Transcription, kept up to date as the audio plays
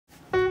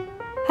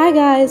Hi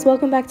guys,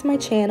 welcome back to my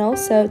channel.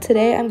 So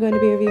today I'm going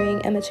to be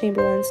reviewing Emma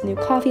Chamberlain's new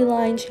coffee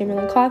line,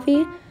 Chamberlain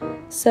Coffee.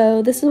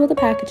 So this is what the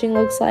packaging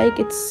looks like.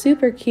 It's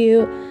super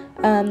cute.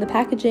 The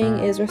packaging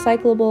is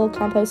recyclable,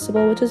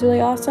 compostable, which is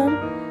really awesome.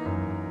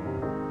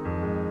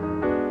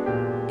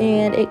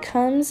 And it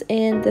comes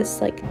in this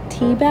like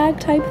tea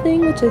bag type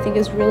thing, which I think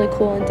is really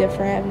cool and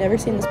different. I've never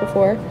seen this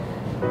before.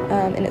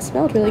 And it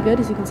smelled really good,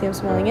 as you can see I'm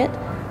smelling it.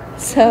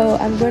 So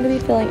I'm going to be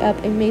filling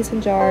up a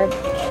mason jar.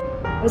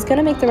 I was going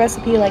to make the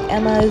recipe like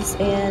Emma's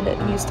and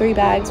use 3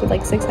 bags with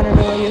like 600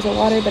 milliliters of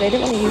water, but I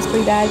didn't want to use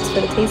 3 bags for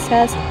the taste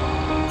test.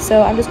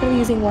 So I'm just going to be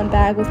using 1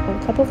 bag with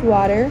 1 cup of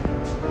water.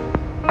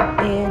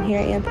 And here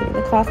I am putting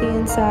the coffee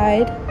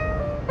inside.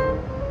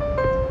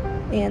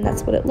 And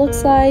that's what it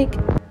looks like.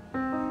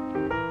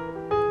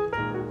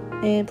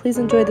 And please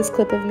enjoy this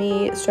clip of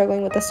me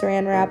struggling with the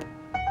saran wrap.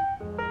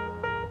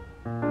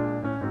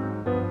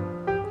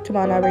 Come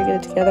on, Aubrey,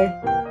 get it together.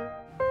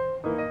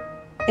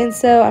 And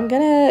so I'm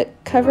gonna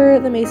cover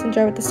the mason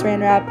jar with the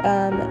saran wrap.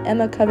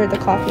 Emma covered the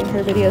coffee in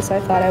her video, so I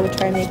thought I would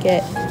try and make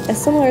it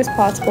as similar as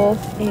possible.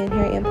 And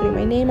here I am putting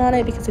my name on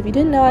it, because if you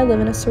didn't know, I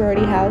live in a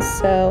sorority house,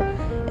 so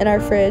in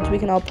our fridge we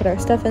can all put our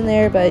stuff in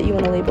there, but you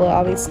want to label it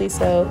obviously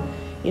so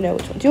you know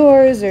which one's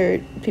yours or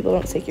people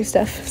don't take your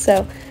stuff.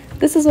 So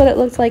this is what it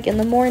looks like in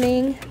the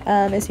morning.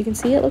 As you can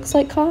see, it looks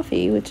like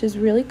coffee, which is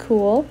really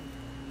cool.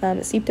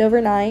 It steeped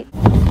overnight.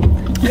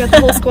 We got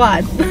the whole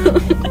squad.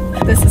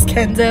 This is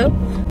Kenzo.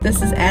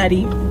 This is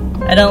Addie.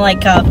 I don't like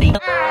coffee.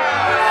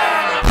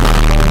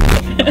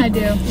 I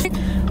do.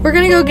 We're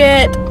gonna go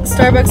get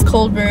Starbucks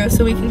cold brew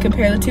so we can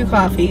compare the 2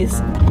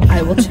 coffees.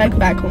 I will check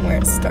back when we're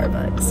at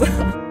Starbucks.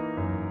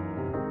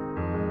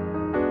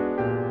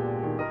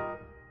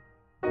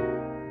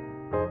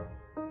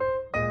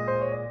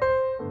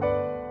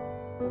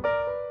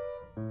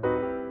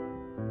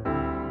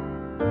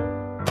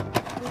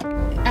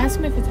 Ask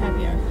him if it's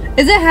happy hour.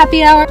 Is it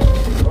happy hour?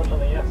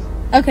 Unfortunately, yes.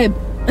 Okay.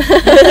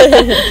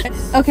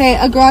 Okay,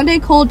 a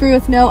grande cold brew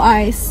with no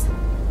ice.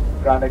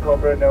 Grande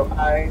cold brew, no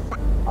ice.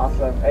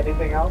 Awesome.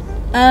 Anything else?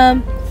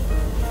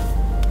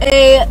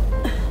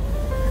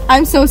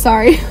 I'm so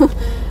sorry.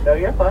 No,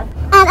 you're fine.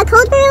 A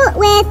cold brew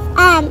with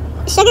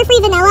sugar-free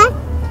vanilla.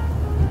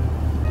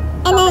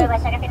 And then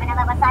with sugar-free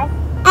vanilla, what size?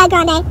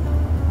 grande.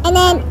 And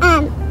then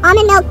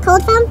almond milk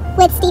cold foam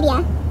with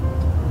stevia.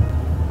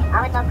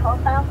 Almond milk cold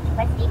foam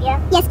with stevia.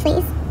 Yes,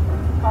 please.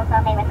 Cold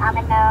foam made with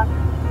almond milk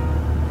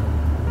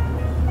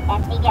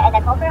and stevia in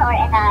the cold brew or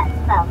in the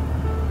foam?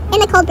 In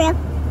the cold brew.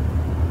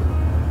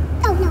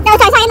 Oh, no. No,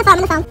 sorry, in the foam,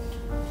 in the foam.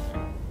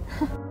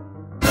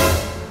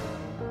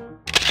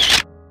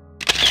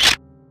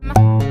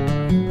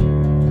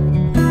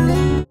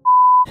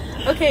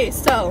 Okay,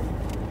 so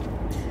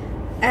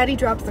Addie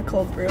dropped the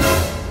cold brew.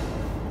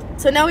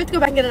 So now we have to go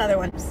back and get another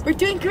one. We're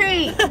doing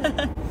great.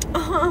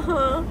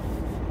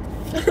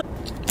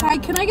 Hi,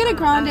 can I get a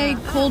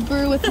grande cold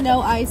brew with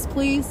no ice,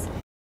 please?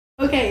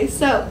 Okay,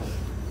 so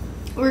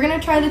we're gonna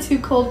try the 2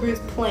 cold brews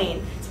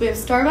plain. So we have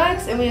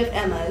Starbucks and we have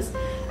Emma's.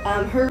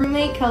 Her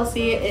roommate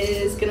Kelsey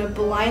is gonna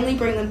blindly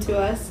bring them to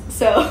us,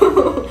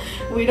 so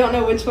we don't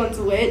know which one's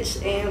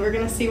which, and we're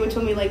gonna see which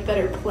one we like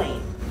better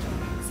plain.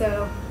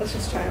 So let's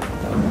just try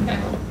them. Okay.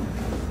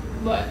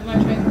 What? Am I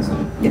trying this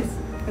one? Yes,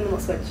 and then we'll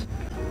switch.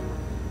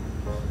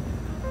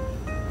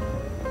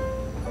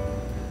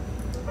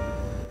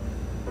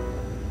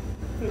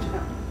 Which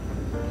one?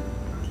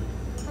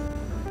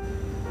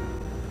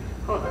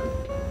 Hold on.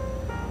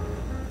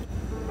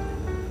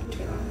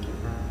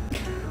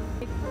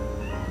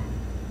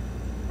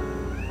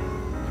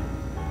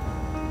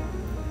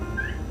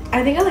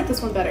 I think I like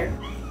this one better.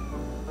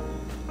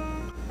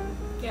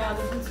 Yeah,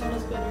 this one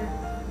smells better.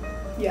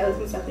 Yeah, this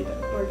one's definitely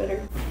more bitter.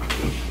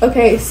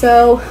 Okay,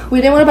 so we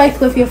didn't want to buy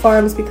Cliffia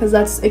Farms because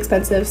that's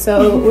expensive,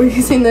 so we're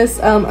using this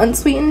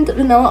unsweetened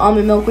vanilla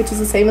almond milk, which is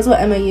the same as what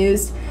Emma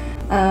used,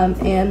 and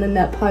the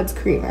Nut Pods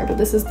creamer, but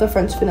this is the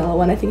French vanilla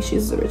one. I think she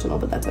uses original,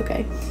 but that's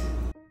okay.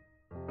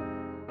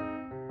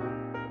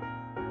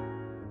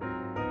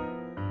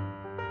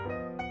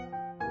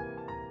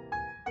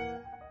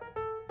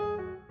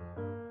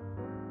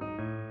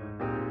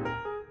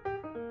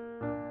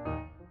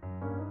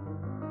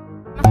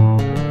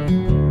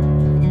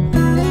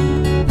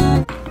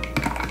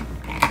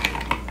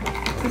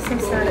 I'm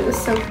so sad, it was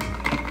so...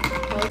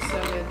 That looks so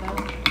good though.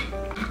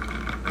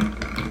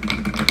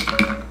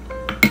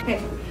 Okay,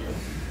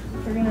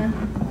 we're gonna...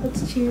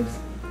 Let's cheers.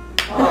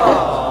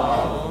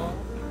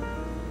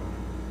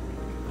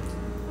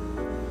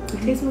 It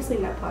tastes mostly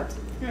Nut Pods.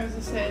 I was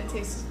gonna say it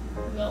tastes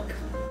milk.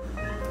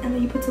 Emma,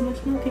 you put so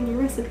much milk in your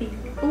recipe.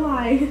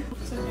 Why?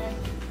 It's okay.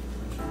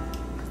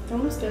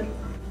 Almost good.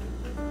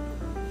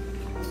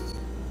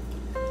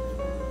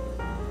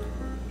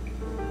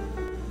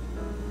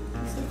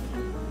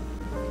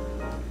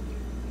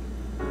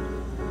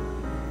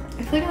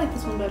 I feel like I like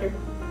this one better.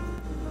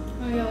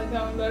 Oh, you like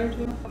that one better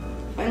too?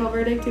 Final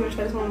verdict, do you want to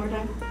try this one more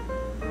time?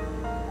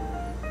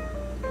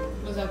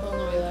 Was that the one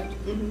that we liked?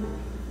 Mm-hmm.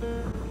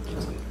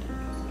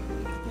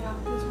 Yeah,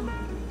 this one.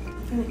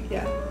 I think,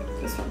 yeah,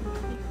 this one.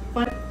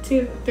 1,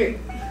 2, 3.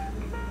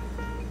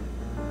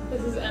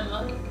 This is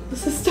Emma.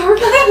 This is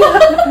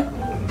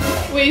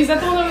Starbucks. Wait, is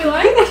that the one that we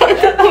like?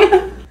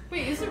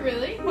 Wait, is it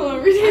really? Hold on,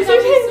 I read thought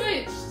it.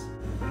 we switched.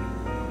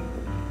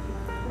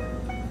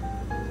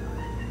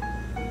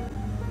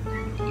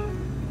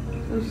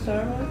 The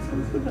Starbucks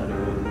is the better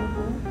one the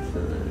whole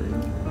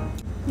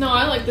time. No,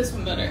 I like this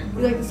one better.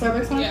 You like the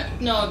Starbucks one? Yeah.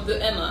 No,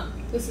 the Emma.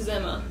 This is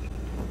Emma.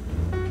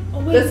 Oh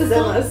wait, This is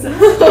Emma's.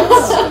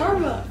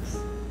 Starbucks.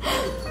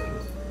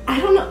 I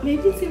don't know.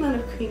 Maybe it's the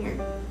amount of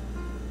creamer.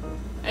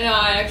 I know.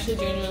 I actually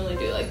genuinely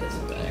do like this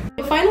one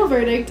better. Final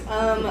verdict.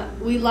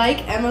 We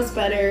like Emma's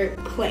better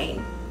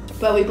plain,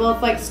 but we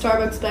both like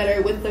Starbucks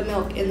better with the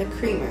milk and the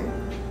creamer.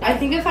 I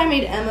think if I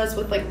made Emma's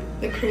with like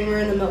the creamer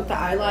and the milk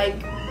that I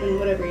like and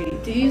whatever you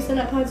do you use the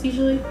nut pods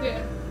usually?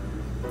 Yeah.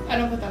 I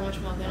don't put that much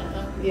milk in it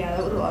though. Yeah,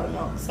 that was a lot of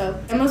milk.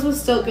 So Emma's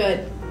was still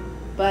good,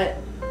 but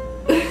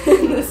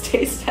in this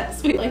taste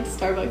test we like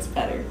Starbucks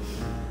better.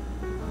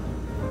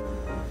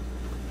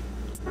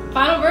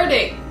 Final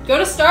verdict. Go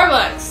to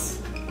Starbucks.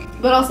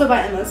 But also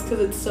buy Emma's because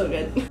it's so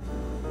good.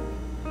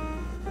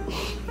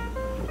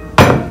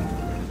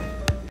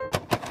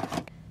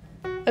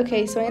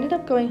 Okay, so I ended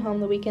up going home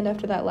the weekend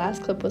after that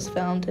last clip was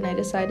filmed, and I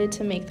decided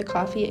to make the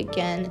coffee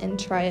again and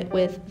try it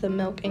with the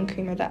milk and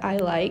creamer that I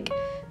like.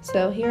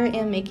 So here I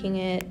am making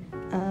it.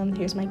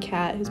 Here's my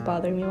cat who's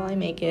bothering me while I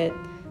make it.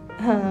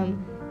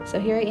 So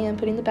here I am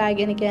putting the bag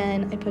in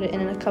again. I put it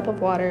in a cup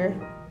of water,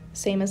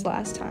 same as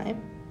last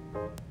time.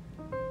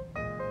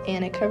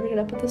 And I covered it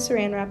up with the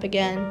saran wrap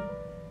again.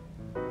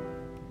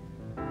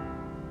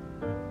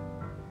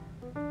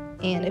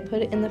 And I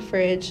put it in the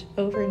fridge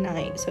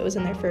overnight, so it was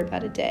in there for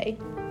about a day.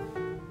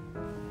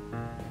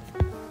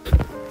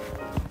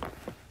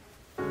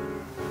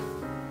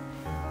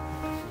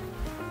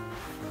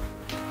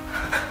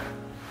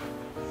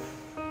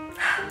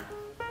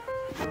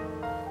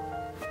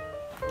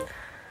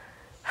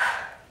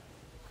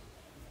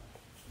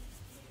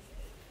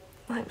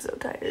 I'm so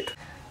tired.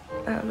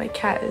 My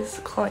cat is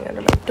clawing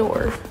under my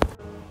door.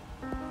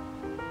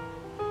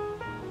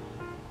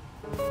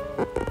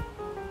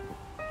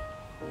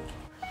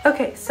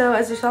 Okay, so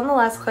as you saw in the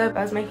last clip,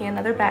 I was making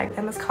another bag,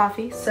 Emma's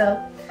coffee.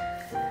 So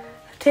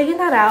I've taken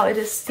that out. It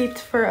is steeped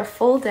for a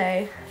full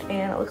day,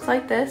 and it looks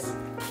like this.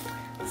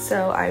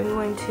 So I'm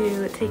going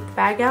to take the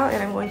bag out,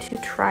 and I'm going to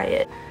try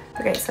it.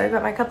 Okay, so I've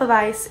got my cup of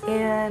ice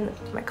and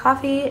my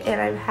coffee, and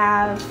I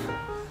have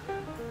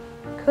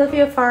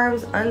Califia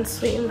Farms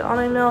unsweetened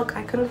almond milk.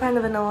 I couldn't find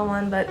the vanilla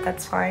one, but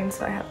that's fine.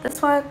 So I have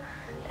this one.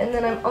 And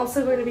then I'm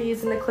also going to be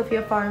using the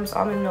Califia Farms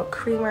almond milk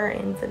creamer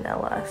and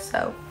vanilla.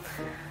 So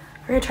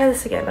we're gonna try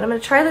this again, but I'm gonna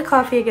try the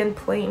coffee again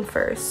plain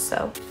first,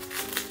 so.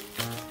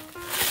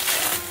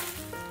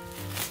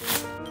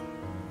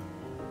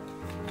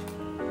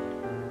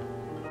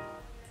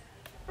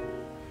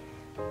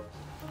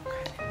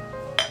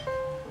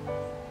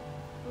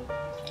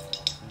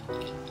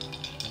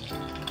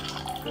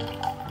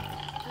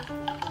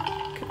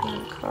 Get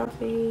my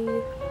coffee,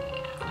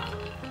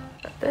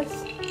 got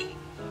this.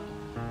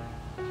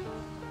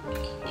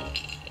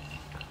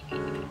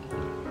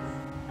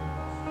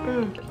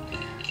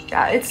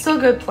 Yeah, it's still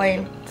good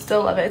plain.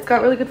 Still love it. It's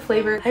got really good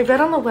flavor. I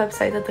read on the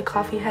website that the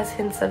coffee has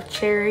hints of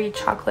cherry,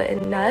 chocolate,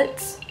 and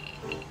nuts.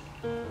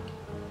 I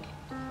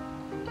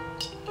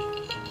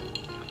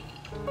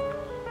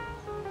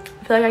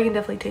feel like I can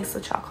definitely taste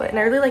the chocolate. And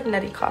I really like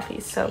nutty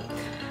coffees, so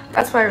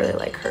that's why I really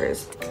like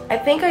hers. I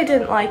think I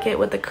didn't like it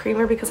with the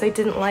creamer because I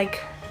didn't like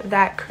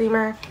that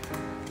creamer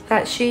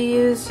that she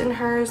used in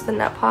hers, the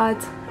nut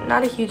pods. I'm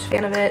not a huge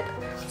fan of it.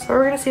 So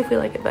we're gonna see if we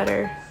like it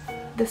better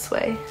this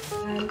way.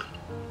 And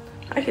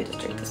I could just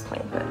drink this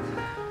plain, but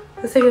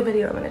for the sake of the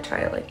video, I'm gonna try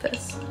it like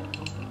this.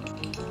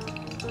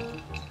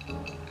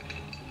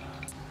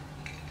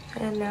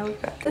 And now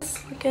we've got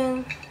this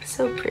looking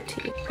so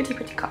pretty. Pretty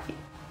coffee.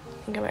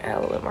 I think I might add a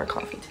little bit more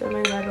coffee too. I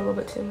might have added a little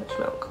bit too much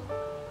milk.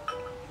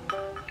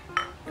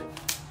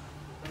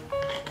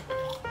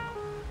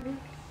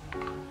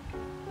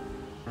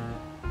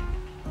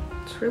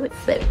 It's really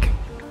thick.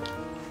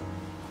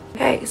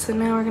 Okay, so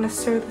now we're gonna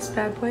stir this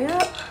bad boy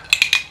up.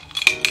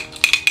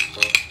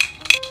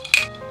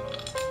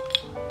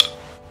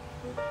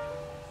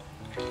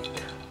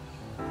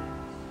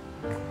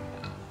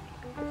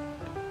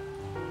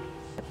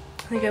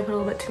 I think I put a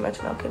little bit too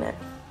much milk in it.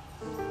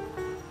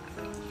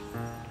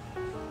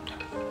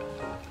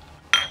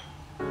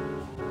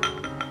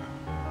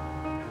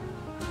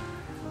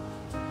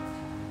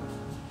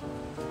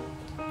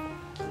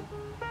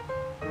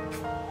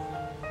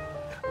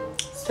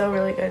 Still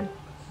really good.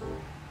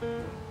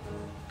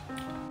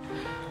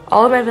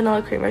 All of my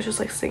vanilla creamer is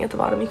just like sitting at the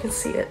bottom. You can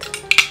see it.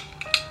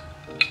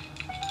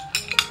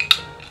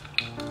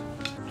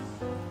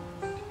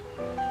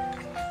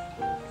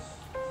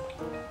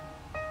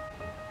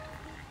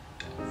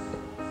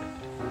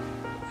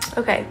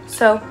 Okay,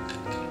 so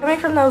coming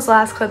from those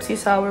last clips you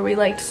saw where we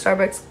liked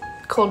Starbucks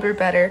cold brew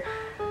better,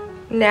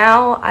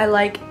 now I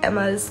like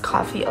Emma's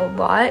coffee a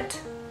lot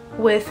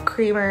with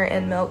creamer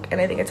and milk, and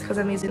I think it's because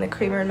I'm using the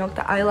creamer and milk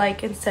that I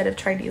like instead of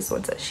trying to use the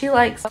ones that she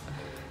likes.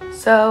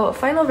 So,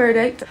 final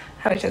verdict.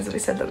 How many times have we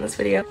said that in this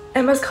video?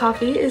 Emma's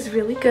coffee is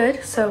really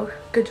good, so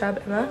good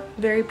job, Emma.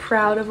 Very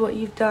proud of what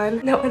you've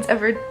done. No one's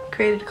ever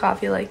created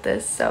coffee like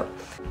this, so.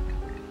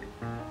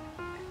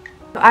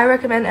 I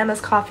recommend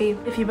Emma's coffee.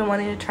 If you've been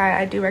wanting to try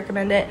it, I do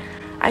recommend it.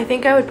 I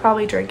think I would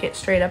probably drink it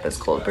straight up as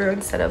cold brew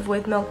instead of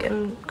with milk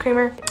and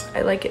creamer.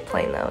 I like it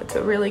plain though. It's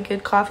a really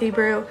good coffee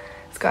brew.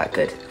 It's got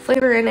good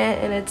flavor in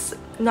it, and it's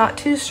not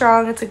too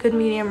strong. It's a good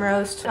medium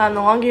roast. The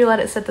longer you let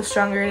it sit, the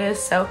stronger it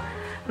is, so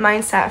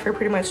mine sat for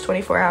pretty much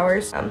 24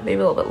 hours, maybe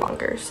a little bit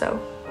longer.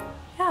 So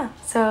yeah,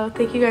 so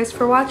thank you guys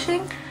for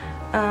watching.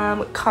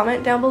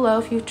 Comment down below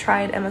if you've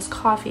tried Emma's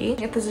coffee.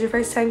 If this is your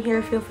first time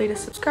here, feel free to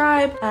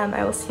subscribe.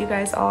 I will see you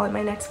guys all in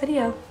my next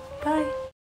video. Bye.